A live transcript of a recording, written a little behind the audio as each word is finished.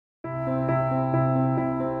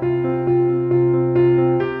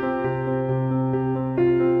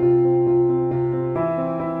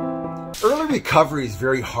recovery is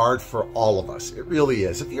very hard for all of us. It really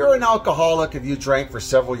is. If you're an alcoholic, if you drank for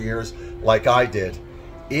several years like I did,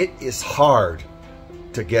 it is hard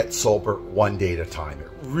to get sober one day at a time.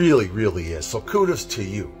 It really, really is. So kudos to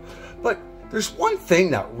you. But there's one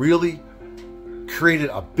thing that really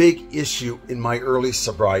created a big issue in my early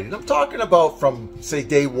sobriety. And I'm talking about from, say,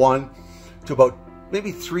 day one to about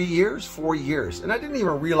maybe 3 years, 4 years. And I didn't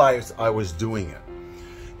even realize I was doing it.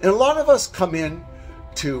 And a lot of us come in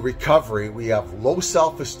to recovery. We have low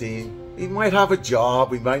self-esteem. We might have a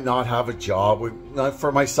job. We might not have a job.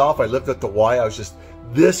 For myself, I lived at the Y. I was just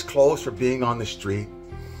this close from being on the street.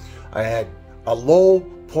 I had a low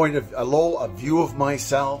view of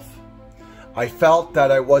myself. I felt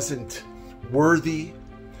that I wasn't worthy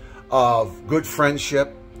of good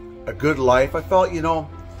friendship, a good life. I felt,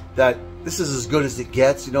 that this is as good as it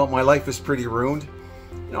gets. My life is pretty ruined.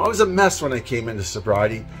 I was a mess when I came into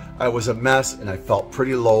sobriety. I was a mess and I felt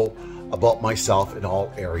pretty low about myself in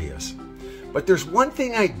all areas. But there's one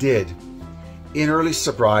thing I did in early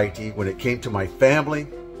sobriety when it came to my family,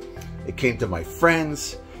 it came to my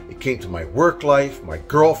friends, it came to my work life, my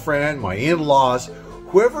girlfriend, my in-laws,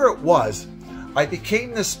 whoever it was. I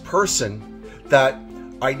became this person that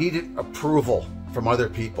I needed approval from other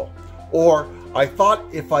people. Or I thought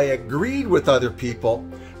if I agreed with other people,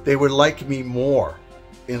 they would like me more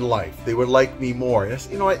in life. They would like me more.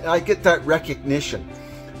 I get that recognition.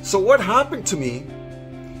 So what happened to me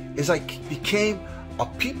is I became a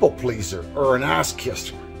people pleaser or an ass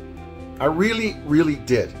kisser. I really, really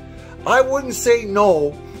did. I wouldn't say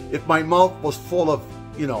no if my mouth was full of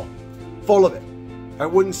it. I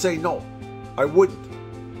wouldn't say no. I wouldn't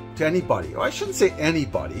to anybody. I shouldn't say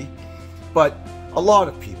anybody, but a lot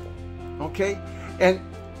of people. Okay? And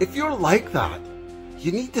if you're like that,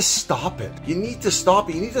 you need to stop it. You need to stop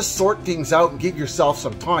it. You need to sort things out and give yourself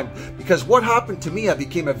some time. Because what happened to me, I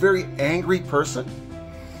became a very angry person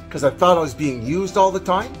because I thought I was being used all the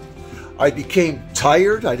time. I became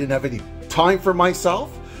tired. I didn't have any time for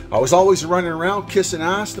myself. I was always running around kissing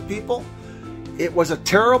ass to people. It was a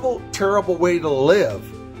terrible, terrible way to live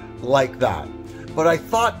like that. But I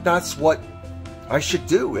thought that's what I should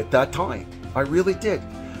do at that time. I really did.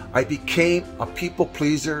 I became a people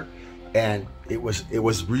pleaser, and it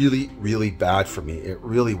was really, really bad for me. It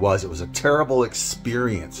really was. It was a terrible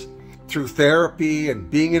experience. Through therapy and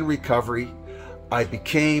being in recovery, I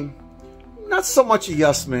became not so much a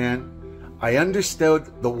yes man. I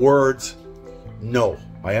understood the words no.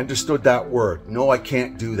 I understood that word. No, I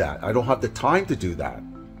can't do that. I don't have the time to do that.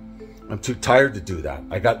 I'm too tired to do that.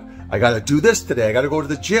 I got to do this today. I got to go to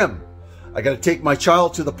the gym. I got to take my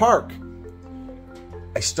child to the park.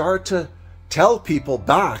 I started to tell people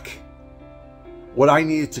back what I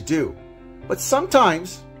needed to do. But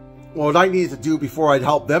sometimes, what I needed to do before I'd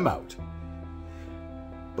help them out.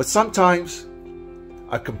 But sometimes,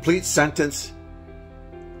 a complete sentence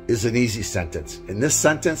is an easy sentence. And this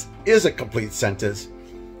sentence is a complete sentence.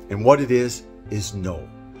 And what it is no.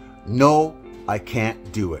 No, I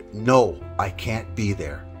can't do it. No, I can't be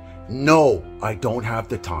there. No, I don't have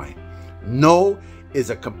the time. No is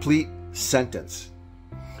a complete sentence.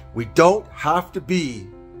 We don't have to be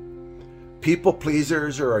people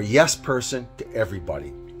pleasers or a yes person to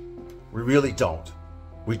everybody. We really don't.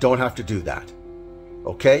 We don't have to do that.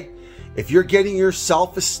 Okay? If you're getting your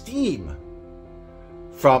self-esteem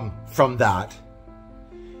from that,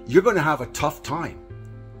 you're going to have a tough time.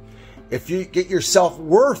 If you get your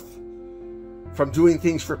self-worth from doing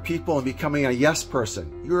things for people and becoming a yes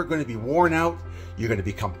person, you're going to be worn out. You're going to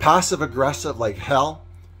become passive-aggressive like hell.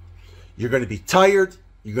 You're going to be tired.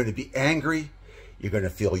 You're going to be angry. You're going to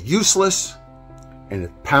feel useless. And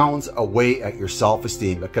it pounds away at your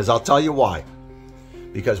self-esteem. Because I'll tell you why.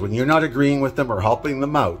 Because when you're not agreeing with them or helping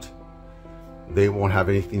them out, they won't have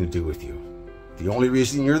anything to do with you. The only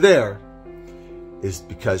reason you're there is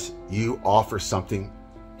because you offer something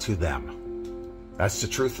to them. That's the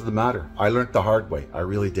truth of the matter. I learned the hard way. I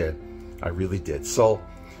really did. I really did. So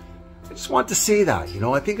I just want to say that,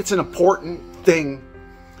 I think it's an important thing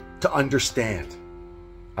to understand.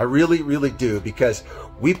 I really, really do, because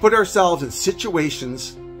we put ourselves in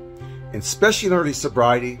situations, especially in early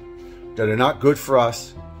sobriety, that are not good for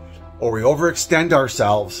us, or we overextend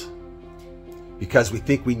ourselves because we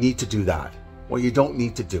think we need to do that. Well, you don't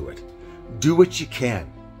need to do it. Do what you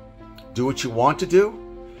can. Do what you want to do,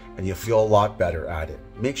 and you'll feel a lot better at it.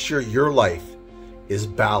 Make sure your life is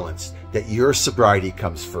balanced, that your sobriety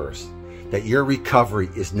comes first, that your recovery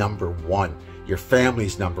is number one, your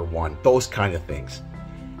family's number one, those kind of things.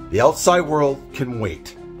 The outside world can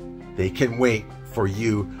wait. They can wait for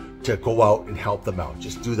you to go out and help them out.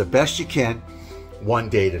 Just do the best you can, one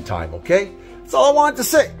day at a time, okay? That's all I wanted to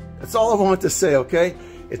say. That's all I want to say, okay?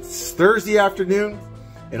 It's Thursday afternoon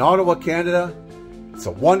in Ottawa, Canada. It's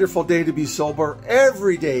a wonderful day to be sober.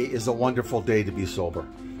 Every day is a wonderful day to be sober.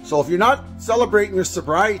 So if you're not celebrating your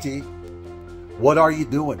sobriety, what are you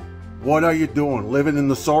doing? What are you doing? Living in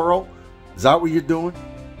the sorrow? Is that what you're doing?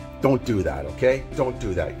 Don't do that, okay? Don't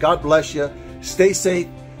do that. God bless you. Stay safe.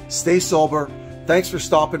 Stay sober. Thanks for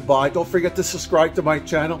stopping by. Don't forget to subscribe to my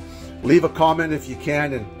channel. Leave a comment if you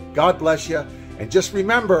can, and God bless you. And just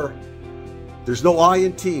remember, there's no I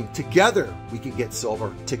in team. Together, we can get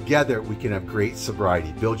sober. Together, we can have great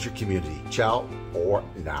sobriety. Build your community. Ciao for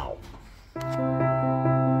now.